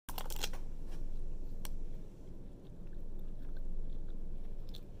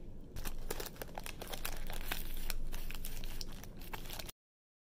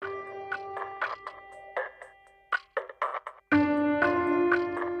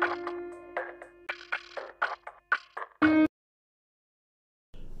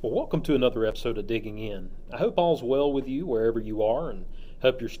Well, welcome to another episode of Digging In. I hope all's well with you wherever you are, and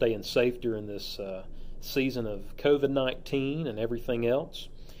hope you're staying safe during this season of COVID-19 and everything else.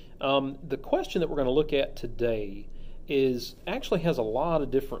 The question that we're going to look at today actually has a lot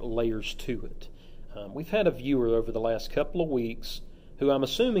of different layers to it. We've had a viewer over the last couple of weeks who I'm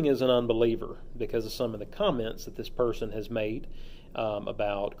assuming is an unbeliever because of some of the comments that this person has made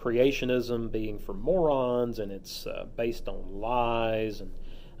about creationism being for morons, and it's based on lies and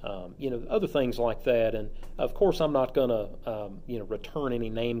other things like that. And of course, I'm not going to, return any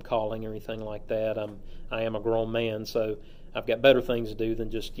name calling or anything like that. I am a grown man, so I've got better things to do than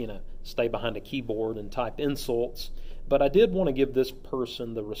just, stay behind a keyboard and type insults. But I did want to give this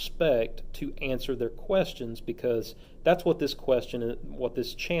person the respect to answer their questions, because that's what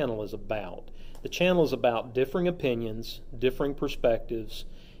this channel is about. The channel is about differing opinions, differing perspectives,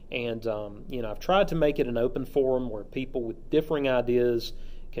 and I've tried to make it an open forum where people with differing ideas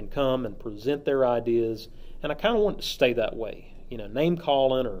can come and present their ideas, and I kind of want it to stay that way. Name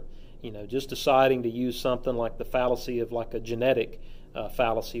calling or just deciding to use something like the fallacy of like a genetic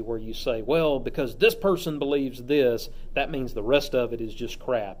fallacy, where you say, well, because this person believes this, that means the rest of it is just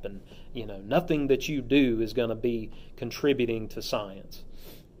crap, and nothing that you do is going to be contributing to science.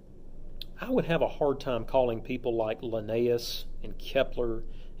 I would have a hard time calling people like Linnaeus and Kepler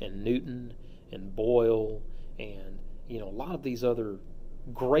and Newton and Boyle and a lot of these other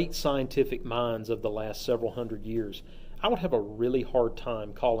great scientific minds of the last several hundred years. I would have a really hard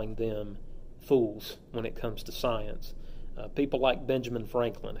time calling them fools when it comes to science. People like Benjamin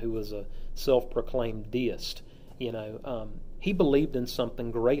Franklin, who was a self-proclaimed deist, he believed in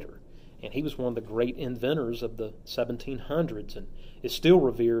something greater, and he was one of the great inventors of the 1700s and is still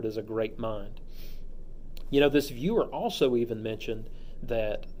revered as a great mind. This viewer also even mentioned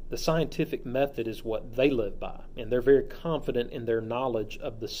that the scientific method is what they live by, and they're very confident in their knowledge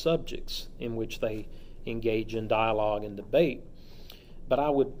of the subjects in which they engage in dialogue and debate. But I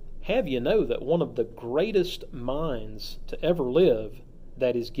would have you know that one of the greatest minds to ever live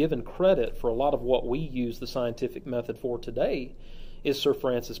that is given credit for a lot of what we use the scientific method for today is Sir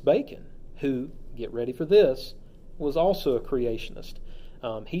Francis Bacon, who, get ready for this, was also a creationist.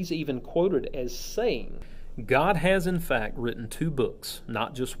 He's even quoted as saying, God has in fact written 2 books,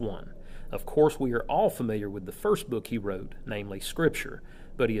 not just one. Of course, we are all familiar with the first book he wrote, namely Scripture,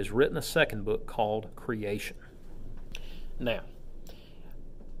 but he has written a second book called Creation. Now,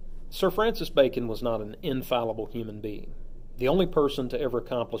 Sir Francis Bacon was not an infallible human being. The only person to ever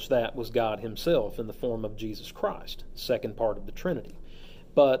accomplish that was God himself in the form of Jesus Christ, second part of the Trinity.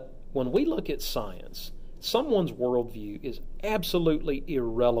 But when we look at science, someone's worldview is absolutely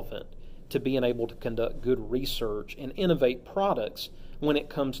irrelevant to being able to conduct good research and innovate products when it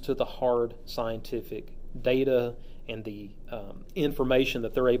comes to the hard scientific data and the information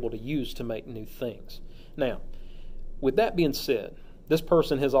that they're able to use to make new things. Now, with that being said, this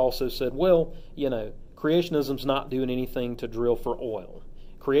person has also said, well, creationism's not doing anything to drill for oil.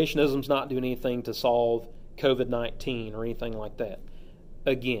 Creationism's not doing anything to solve COVID-19 or anything like that.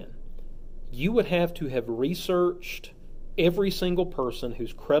 Again, you would have to have researched every single person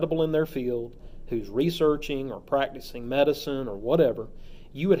who's credible in their field, who's researching or practicing medicine or whatever.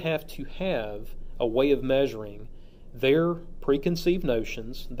 You would have to have a way of measuring their preconceived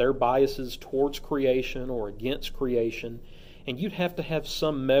notions, their biases towards creation or against creation, and you'd have to have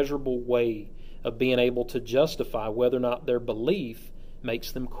some measurable way of being able to justify whether or not their belief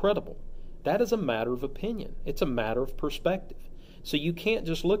makes them credible. That is a matter of opinion. It's a matter of perspective. So you can't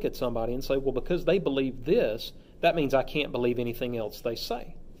just look at somebody and say, well, because they believe this, that means I can't believe anything else they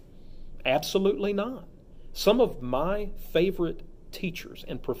say. Absolutely not. Some of my favorite teachers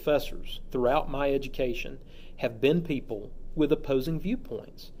and professors throughout my education have been people with opposing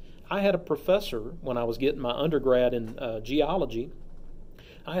viewpoints. I had a professor, when I was getting my undergrad in geology,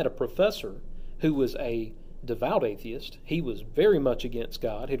 I had a professor who was a devout atheist. He was very much against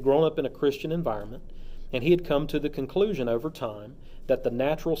God, had grown up in a Christian environment, and he had come to the conclusion over time that the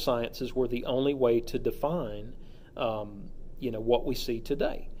natural sciences were the only way to define what we see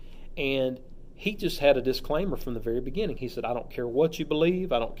today. And he just had a disclaimer from the very beginning. He said, I don't care what you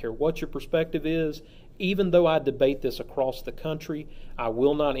believe, I don't care what your perspective is, even though I debate this across the country, I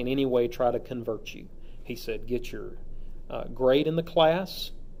will not in any way try to convert you. He said, get your grade in the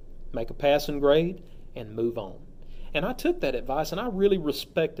class, make a passing grade, and move on. And I took that advice, and I really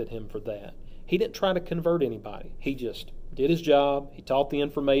respected him for that. He didn't try to convert anybody. He just did his job. He taught the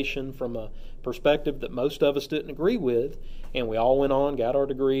information from a perspective that most of us didn't agree with, and we all went on, got our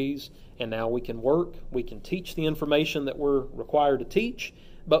degrees, and now we can work. We can teach the information that we're required to teach,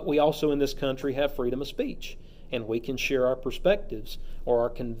 but we also in this country have freedom of speech. and we can share our perspectives or our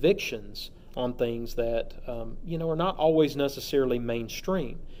convictions on things that are not always necessarily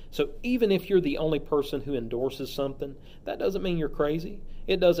mainstream. So even if you're the only person who endorses something, that doesn't mean you're crazy.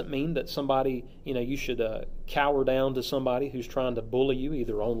 It doesn't mean that somebody, you should cower down to somebody who's trying to bully you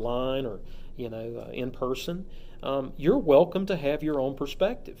either online or in person. You're welcome to have your own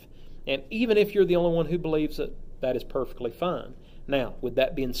perspective. And even if you're the only one who believes it, that is perfectly fine. Now, with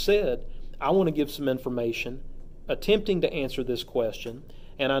that being said, I want to give some information attempting to answer this question,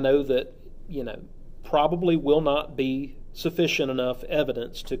 and I know that, probably will not be sufficient enough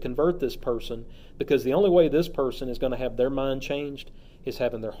evidence to convert this person, because the only way this person is going to have their mind changed is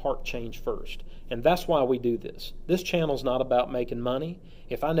having their heart changed first. And that's why we do this. This channel's not about making money.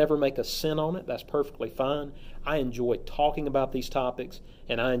 If I never make a cent on it, that's perfectly fine. I enjoy talking about these topics,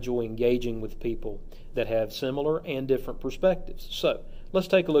 and I enjoy engaging with people that have similar and different perspectives. So let's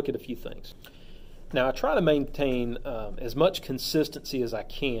take a look at a few things. Now, I try to maintain as much consistency as I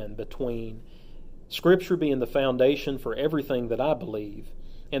can between Scripture being the foundation for everything that I believe,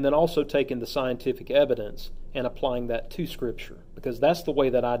 and then also taking the scientific evidence and applying that to Scripture, because that's the way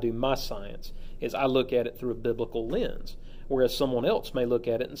that I do my science, is I look at it through a biblical lens, whereas someone else may look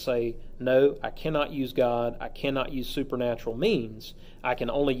at it and say, no, I cannot use God, I cannot use supernatural means, I can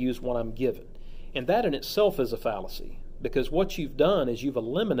only use what I'm given. And that in itself is a fallacy, because what you've done is you've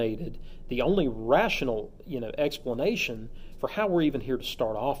eliminated the only rational, explanation for how we're even here to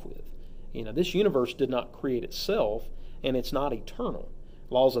start off with. This universe did not create itself, and it's not eternal.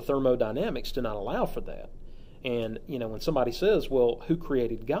 Laws of thermodynamics do not allow for that. And, when somebody says, well, who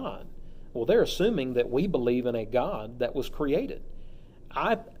created God? Well, they're assuming that we believe in a God that was created.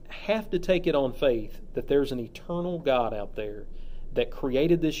 I have to take it on faith that there's an eternal God out there that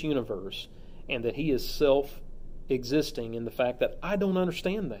created this universe, and that He is self-existing in the fact that I don't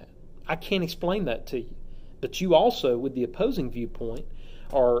understand that. I can't explain that to you. But you also, with the opposing viewpoint,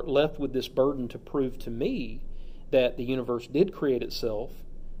 are left with this burden to prove to me that the universe did create itself.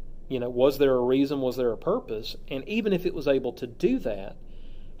 Was there a reason? Was there a purpose? And even if it was able to do that,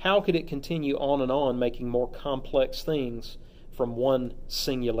 how could it continue on and on making more complex things from one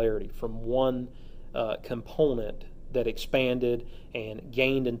singularity, from one component that expanded and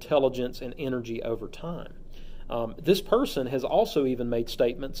gained intelligence and energy over time? This person has also even made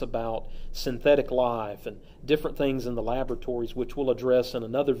statements about synthetic life and different things in the laboratories, which we'll address in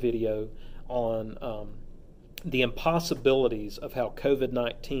another video on the impossibilities of how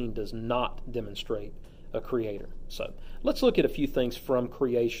COVID-19 does not demonstrate a creator. So let's look at a few things from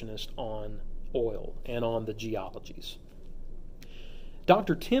Creationist on oil and on the geologies.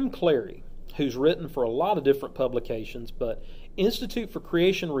 Dr. Tim Clary, who's written for a lot of different publications, but Institute for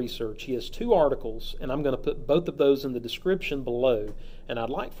Creation Research, he has 2 articles, and I'm going to put both of those in the description below, and I'd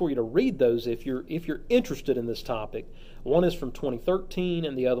like for you to read those if you're interested in this topic. One is from 2013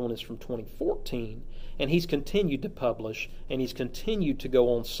 and the other one is from 2014, and he's continued to publish, and he's continued to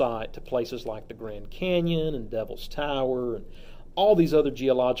go on site to places like the Grand Canyon and Devil's Tower and all these other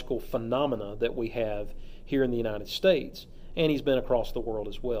geological phenomena that we have here in the United States, and he's been across the world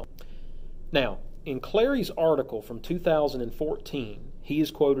as well. Now, in Clary's article from 2014, he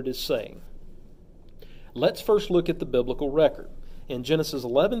is quoted as saying, let's first look at the biblical record. In Genesis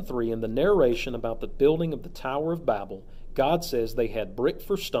 11:3, in the narration about the building of the Tower of Babel, God says they had brick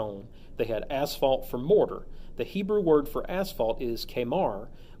for stone, they had asphalt for mortar. The Hebrew word for asphalt is kamar,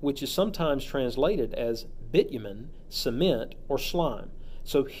 which is sometimes translated as bitumen, cement, or slime.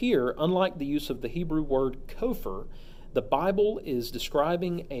 So here, unlike the use of the Hebrew word kofar, the Bible is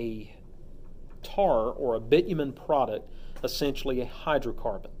describing a tar or a bitumen product, essentially a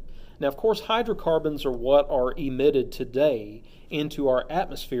hydrocarbon. Now, of course, hydrocarbons are what are emitted today into our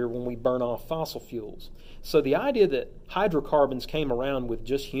atmosphere when we burn off fossil fuels. So the idea that hydrocarbons came around with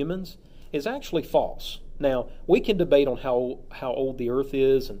just humans is actually false. Now, we can debate on how old the Earth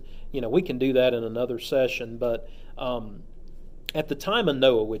is, and we can do that in another session, but at the time of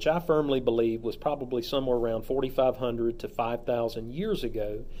Noah, which I firmly believe was probably somewhere around 4,500 to 5,000 years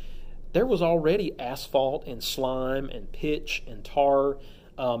ago, there was already asphalt and slime and pitch and tar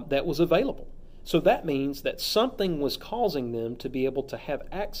that was available. So that means that something was causing them to be able to have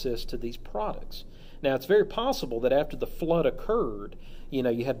access to these products. Now, it's very possible that after the flood occurred,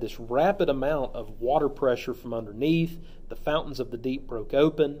 you had this rapid amount of water pressure from underneath, the fountains of the deep broke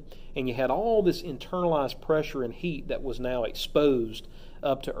open, and you had all this internalized pressure and heat that was now exposed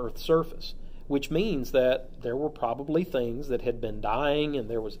up to Earth's surface, which means that there were probably things that had been dying and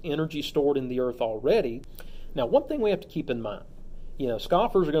there was energy stored in the earth already. Now, one thing we have to keep in mind,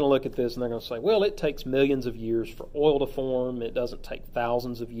 Scoffers are going to look at this and they're going to say, well, it takes millions of years for oil to form. It doesn't take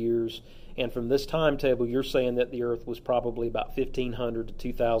thousands of years. And from this timetable, you're saying that the earth was probably about 1,500 to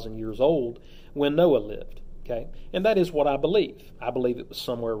 2,000 years old when Noah lived. Okay? And that is what I believe. I believe it was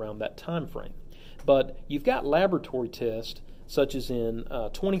somewhere around that time frame. But you've got laboratory tests, such as in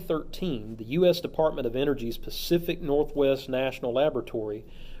 2013, the U.S. Department of Energy's Pacific Northwest National Laboratory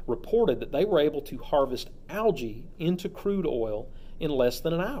reported that they were able to harvest algae into crude oil in less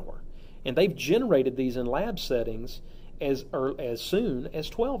than an hour. And they've generated these in lab settings as soon as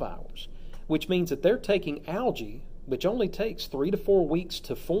 12 hours, which means that they're taking algae, which only takes 3 to 4 weeks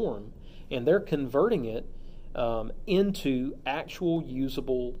to form, and they're converting it into actual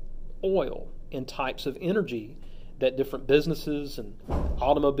usable oil and types of energy that different businesses and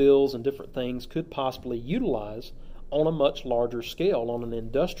automobiles and different things could possibly utilize on a much larger scale, on an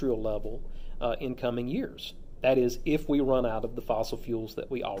industrial level, in coming years. That is, if we run out of the fossil fuels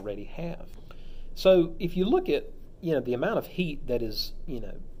that we already have. So if you look at the amount of heat that is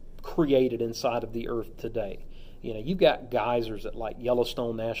created inside of the earth today, you've got geysers at like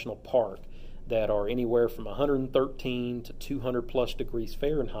Yellowstone National Park that are anywhere from 113 to 200 plus degrees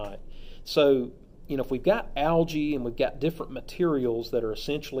Fahrenheit. So if we've got algae and we've got different materials that are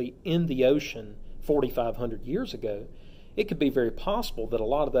essentially in the ocean 4,500 years ago, it could be very possible that a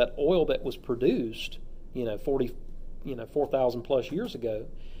lot of that oil that was produced 4,000 plus years ago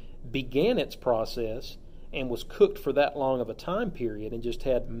began its process and was cooked for that long of a time period and just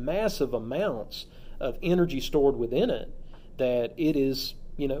had massive amounts of energy stored within it, that it is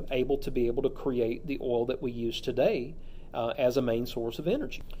able to create the oil that we use today as a main source of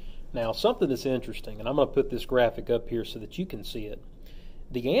energy. Now, something that's interesting, and I'm going to put this graphic up here so that you can see it.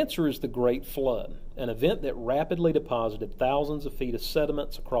 The answer is the Great Flood, an event that rapidly deposited thousands of feet of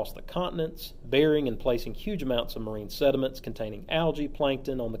sediments across the continents, burying and placing huge amounts of marine sediments containing algae,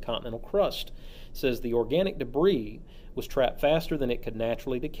 plankton on the continental crust. It says the organic debris was trapped faster than it could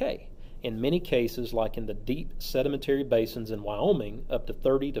naturally decay. In many cases, like in the deep sedimentary basins in Wyoming, up to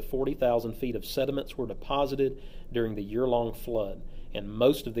 30 to 40,000 feet of sediments were deposited during the year-long flood, and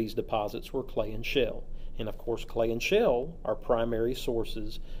most of these deposits were clay and shale. And of course, clay and shale are primary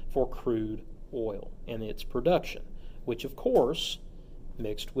sources for crude oil and its production, which of course,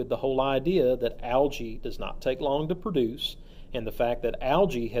 mixed with the whole idea that algae does not take long to produce, and the fact that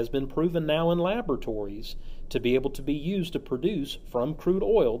algae has been proven now in laboratories to be able to be used to produce from crude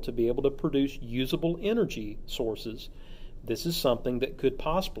oil, to be able to produce usable energy sources, this is something that could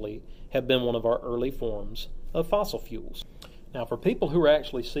possibly have been one of our early forms of fossil fuels. Now, for people who are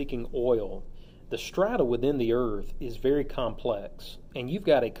actually seeking oil, the strata within the earth is very complex, and you've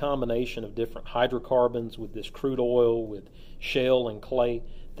got a combination of different hydrocarbons with this crude oil, with shale and clay,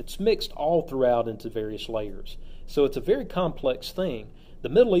 that's mixed all throughout into various layers. So it's a very complex thing. The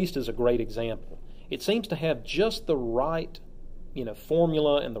Middle East is a great example. It seems to have just the right,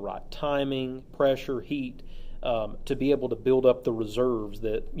 formula and the right timing, pressure, heat, to be able to build up the reserves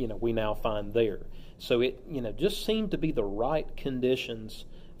that, we now find there. So it, just seemed to be the right conditions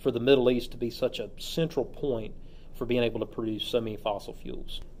for the Middle East to be such a central point for being able to produce so many fossil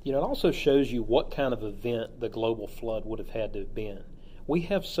fuels. It also shows you what kind of event the global flood would have had to have been. We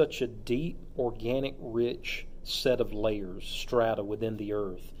have such a deep, organic, rich set of layers, strata within the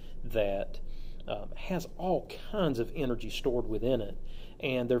earth that has all kinds of energy stored within it.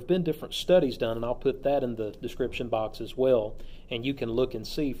 And there have been different studies done, and I'll put that in the description box as well, and you can look and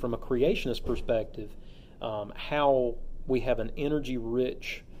see from a creationist perspective how we have an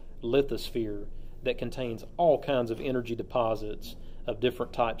energy-rich lithosphere that contains all kinds of energy deposits of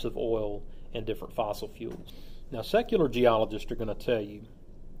different types of oil and different fossil fuels. Now, secular geologists are going to tell you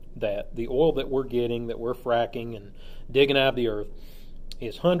that the oil that we're getting, that we're fracking and digging out of the earth,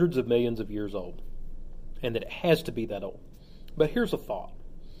 is hundreds of millions of years old, and that it has to be that old. But here's a thought.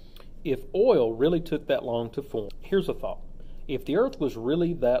 If oil really took that long to form, here's a thought. If the earth was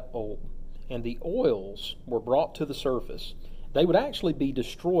really that old, and the oils were brought to the surface, they would actually be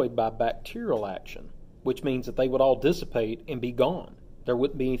destroyed by bacterial action, which means that they would all dissipate and be gone. There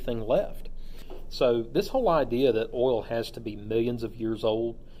wouldn't be anything left. So this whole idea that oil has to be millions of years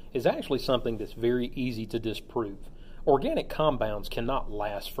old is actually something that's very easy to disprove. Organic compounds cannot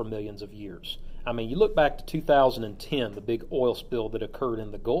last for millions of years. I mean, you look back to 2010, the big oil spill that occurred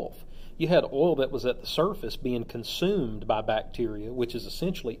in the Gulf. You had oil that was at the surface being consumed by bacteria, which is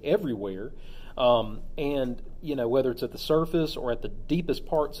essentially everywhere. And, whether it's at the surface or at the deepest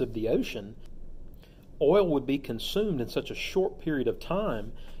parts of the ocean, oil would be consumed in such a short period of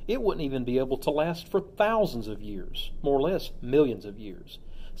time, it wouldn't even be able to last for thousands of years, more or less millions of years.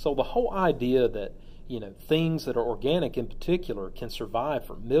 So the whole idea that, things that are organic in particular can survive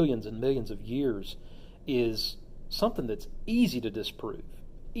for millions and millions of years is something that's easy to disprove.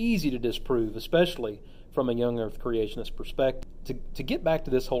 Easy to disprove, especially from a young earth creationist perspective. To get back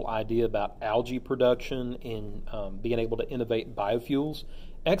to this whole idea about algae production and being able to innovate biofuels,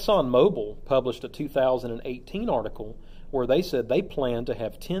 ExxonMobil published a 2018 article where they said they plan to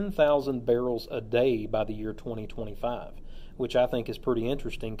have 10,000 barrels a day by the year 2025, which I think is pretty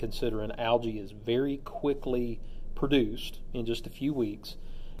interesting considering algae is very quickly produced in just a few weeks.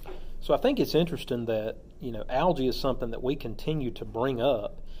 So I think it's interesting that algae is something that we continue to bring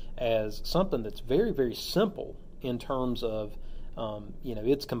up as something that's very, very simple in terms of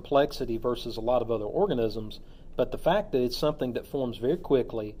its complexity versus a lot of other organisms, but the fact that it's something that forms very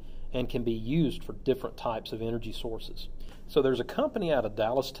quickly and can be used for different types of energy sources. So there's a company out of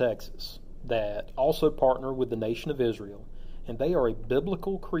Dallas, Texas that also partner with the nation of Israel, and they are a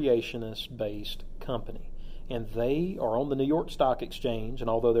biblical creationist-based company. And they are on the New York Stock Exchange, and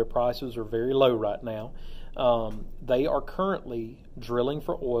although their prices are very low right now, they are currently drilling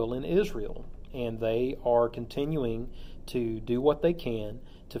for oil in Israel, and they are continuing to do what they can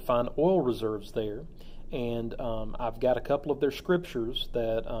to find oil reserves there. And I've got a couple of their scriptures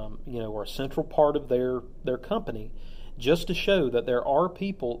that are a central part of their company, just to show that there are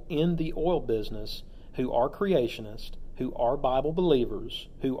people in the oil business who are creationists, who are Bible believers,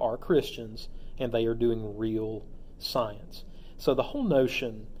 who are Christians, and they are doing real science. So the whole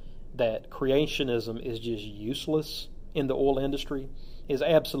notion that creationism is just useless in the oil industry is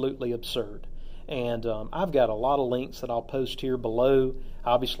absolutely absurd. And I've got a lot of links that I'll post here below.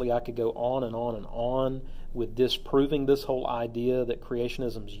 Obviously, I could go on and on and on with disproving this whole idea that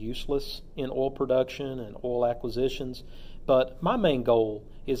creationism is useless in oil production and oil acquisitions. But my main goal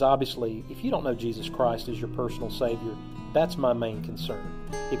is obviously, if you don't know Jesus Christ as your personal Savior, that's my main concern.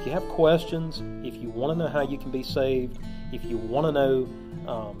 If you have questions, if you want to know how you can be saved, if you want to know,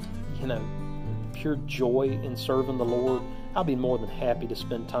 pure joy in serving the Lord, I'll be more than happy to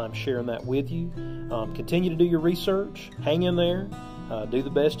spend time sharing that with you. Continue to do your research. Hang in there. Do the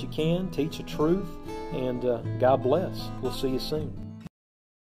best you can. Teach the truth. And God bless. We'll see you soon.